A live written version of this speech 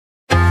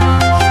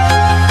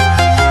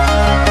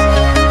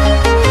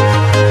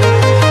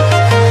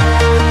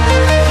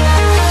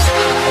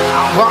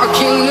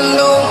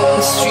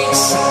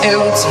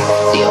empty.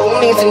 The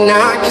only thing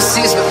I can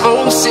see is my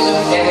own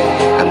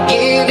silhouette. I'm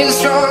getting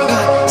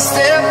stronger,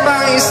 step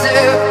by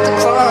step. The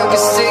clock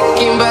is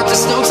ticking, but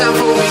there's no time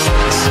for me.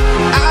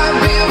 I've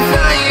been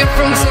flying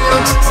from town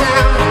to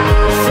town,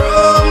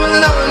 from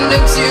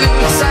London to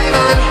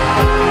Taiwan.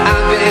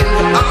 I've been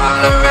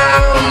all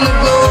around the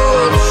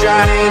globe,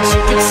 trying to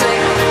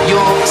protect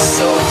your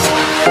soul.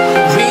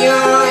 We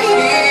are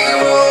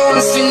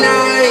heroes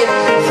tonight.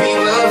 We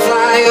will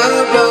fly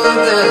above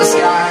the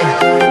sky.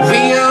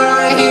 We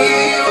are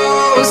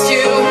heroes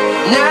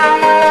tonight.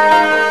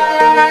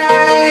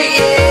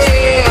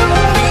 Yeah,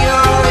 we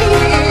are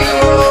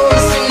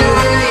heroes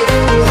tonight.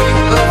 We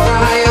will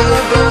fly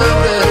above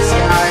the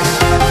sky.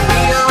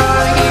 We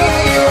are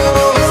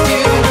heroes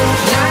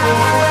tonight.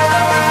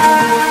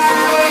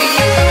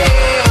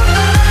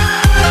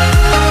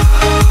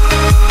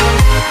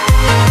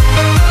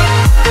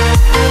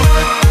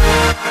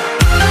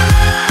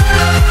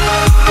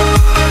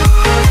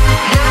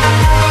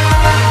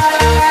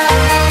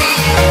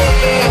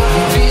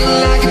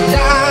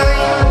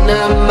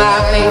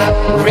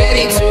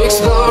 Ready to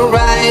explore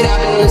right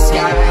up in the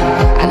sky.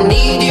 I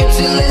need you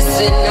to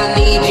listen, I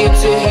need you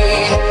to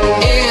hear,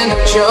 and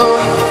show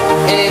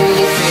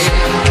anything.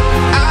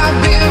 I've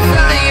been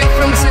flying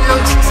from town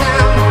to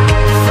town,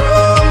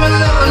 from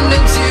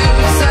London to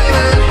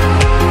Taiwan.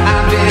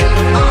 I've been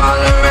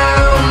all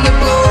around the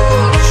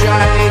globe,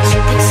 trying to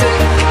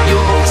protect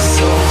your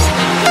soul.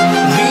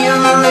 We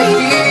are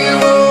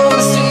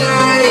heroes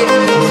tonight.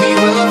 We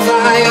will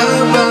fly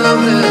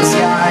above the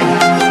sky.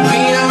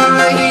 We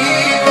are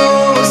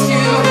heroes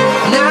tonight.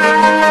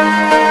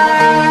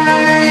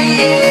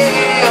 Yeah,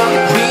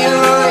 we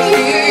are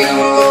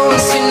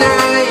heroes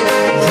tonight.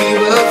 We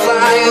will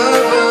fly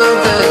above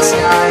the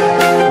sky.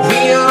 We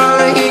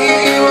are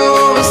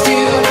heroes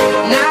tonight.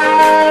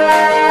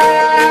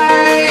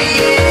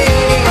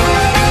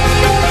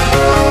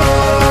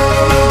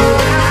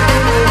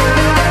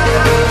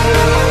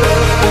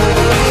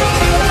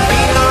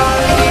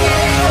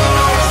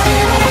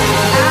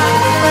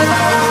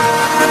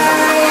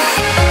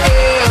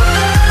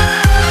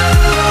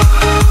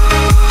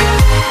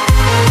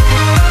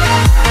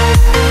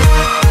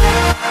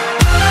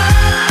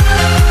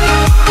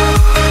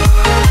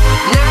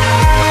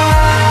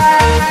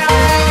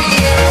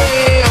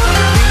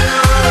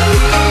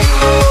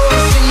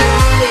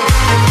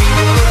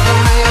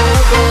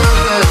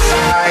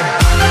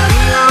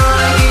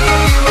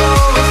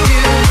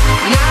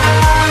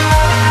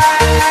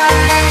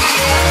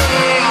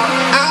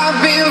 I've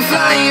been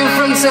flying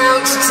from town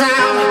to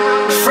town,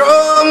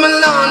 from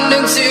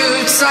London to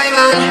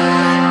Taiwan.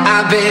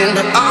 I've been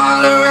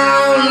all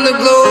around the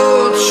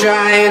globe,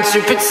 trying to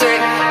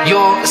protect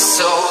your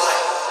soul.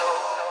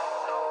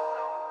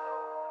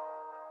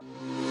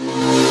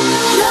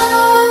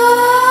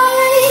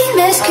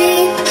 Nightmares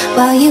creep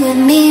while you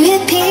and me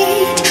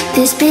repeat.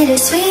 This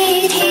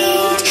bittersweet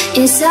heat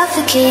is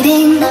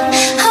suffocating.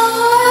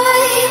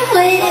 I'm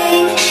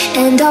waiting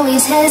and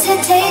always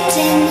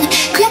hesitating.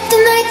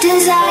 Kryptonite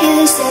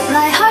desires set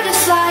my heart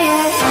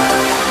afire.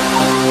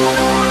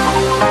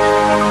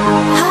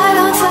 Heart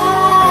on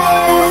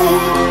fire.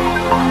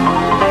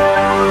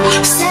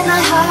 Set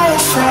my heart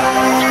afire.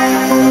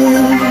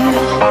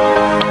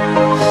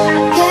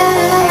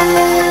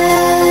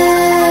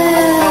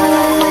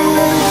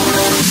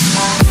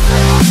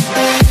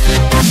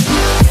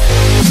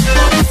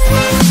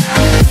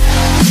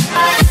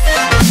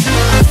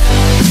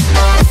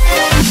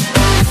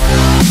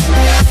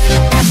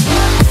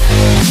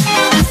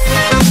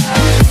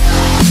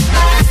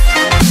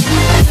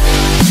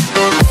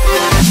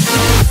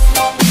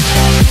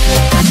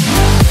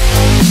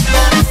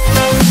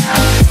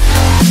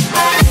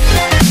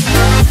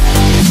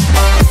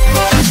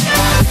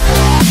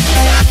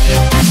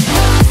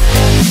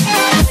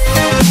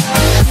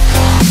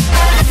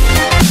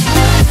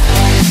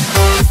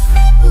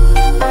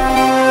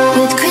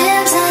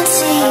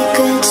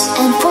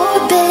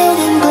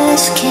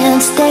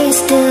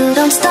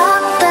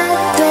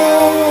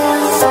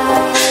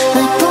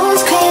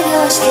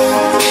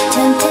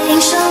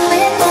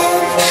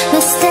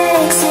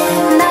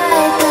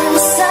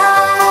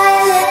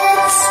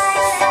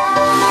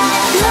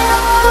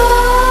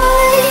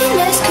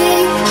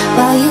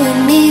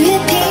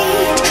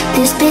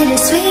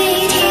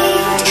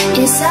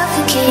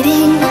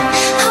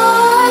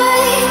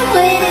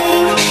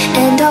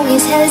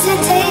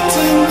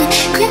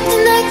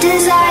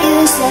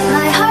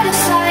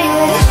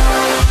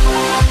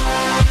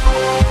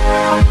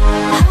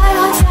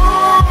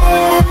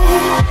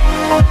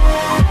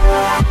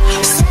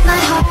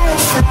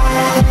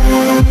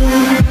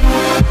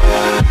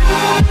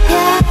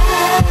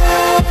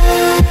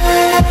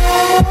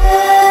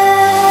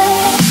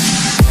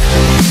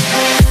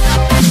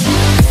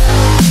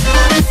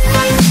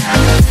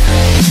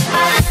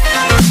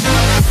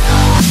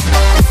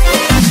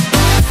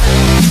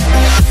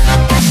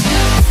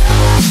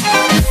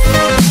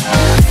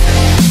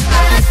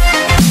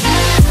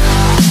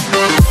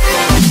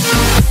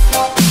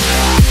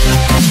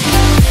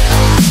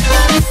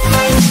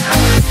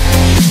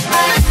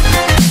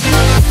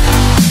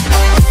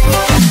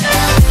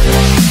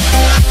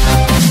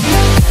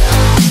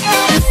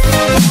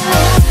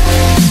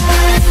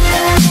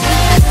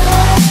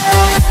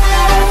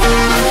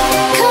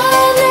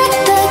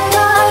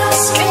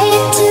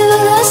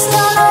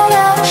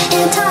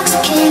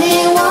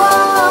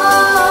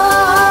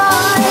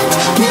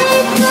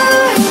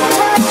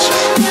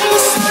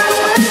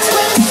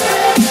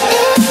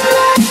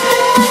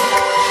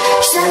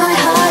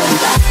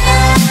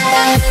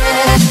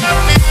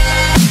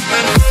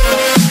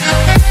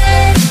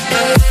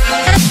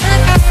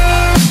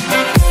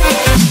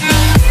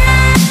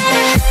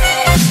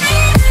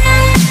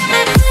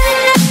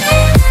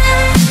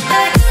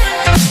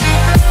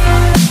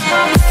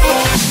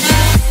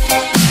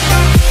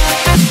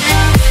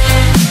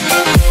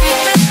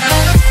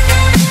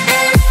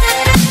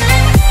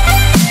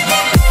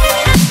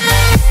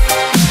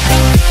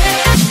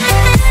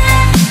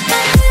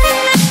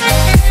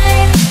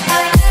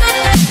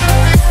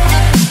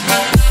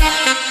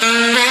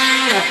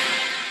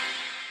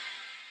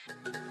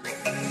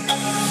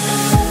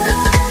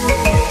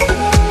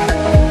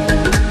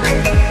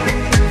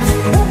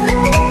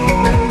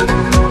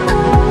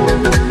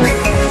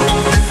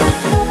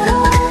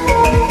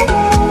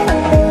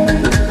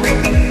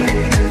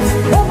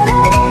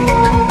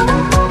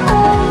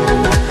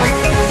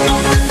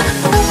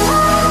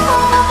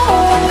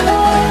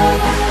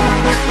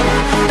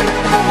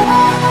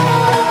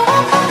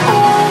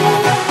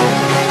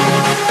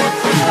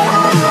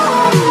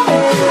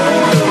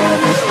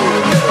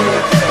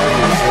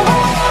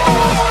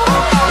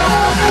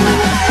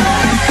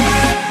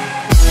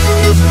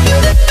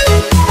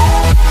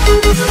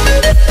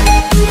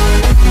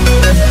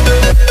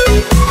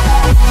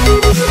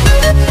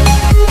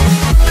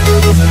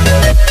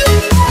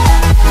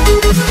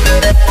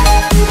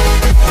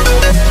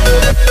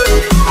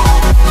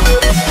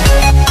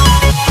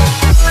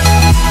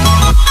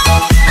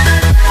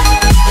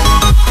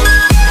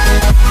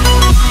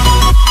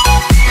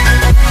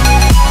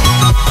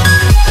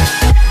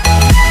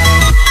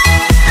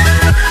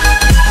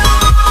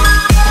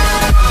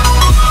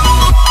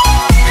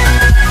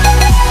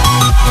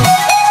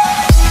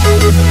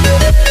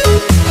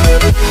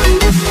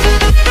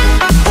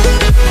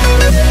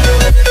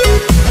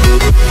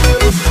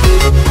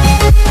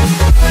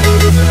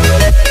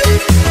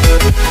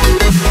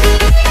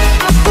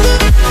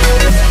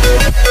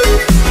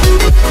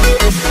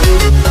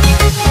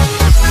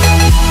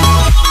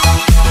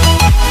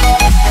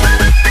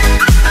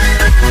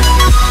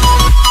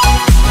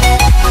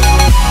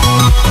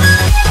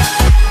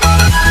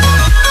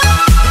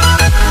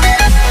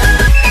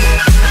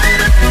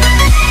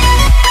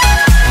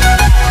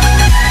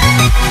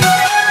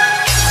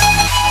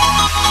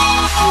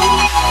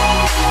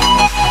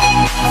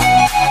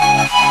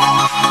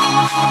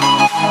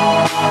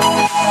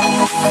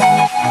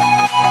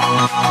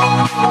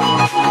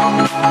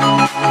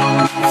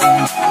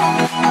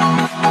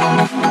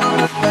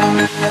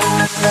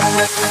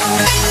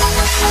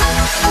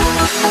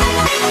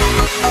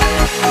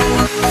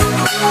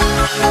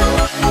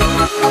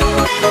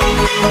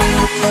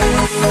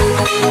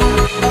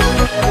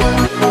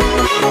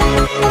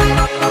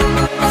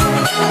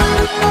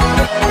 We'll be right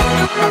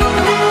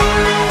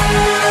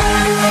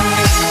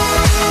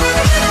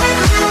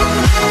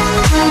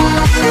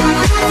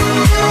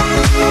back.